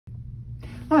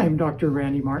Hi, I'm Dr.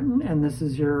 Randy Martin, and this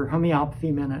is your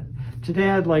Homeopathy Minute.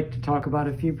 Today I'd like to talk about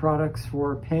a few products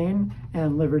for pain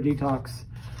and liver detox.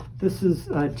 This is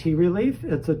Tea Relief.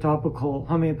 It's a topical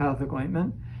homeopathic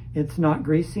ointment. It's not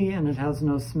greasy and it has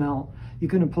no smell. You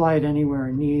can apply it anywhere,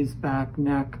 knees, back,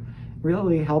 neck.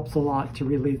 Really helps a lot to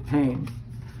relieve pain.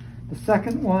 The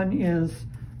second one is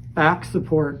back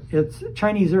support. It's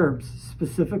Chinese herbs,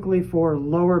 specifically for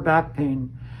lower back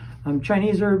pain.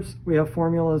 Chinese herbs, we have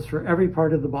formulas for every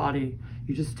part of the body.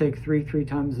 You just take three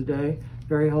times a day.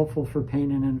 Very helpful for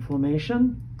pain and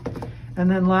inflammation. And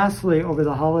then lastly, over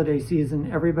the holiday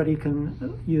season, everybody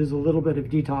can use a little bit of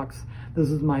detox.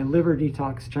 This is my liver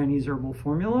detox Chinese herbal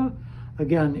formula.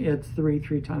 Again, it's three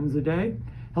times a day.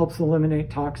 Helps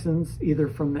eliminate toxins either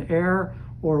from the air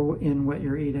or in what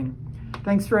you're eating.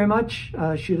 Thanks very much.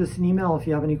 Shoot us an email if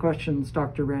you have any questions,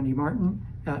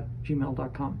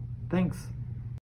 drrandymartin@gmail.com. Thanks.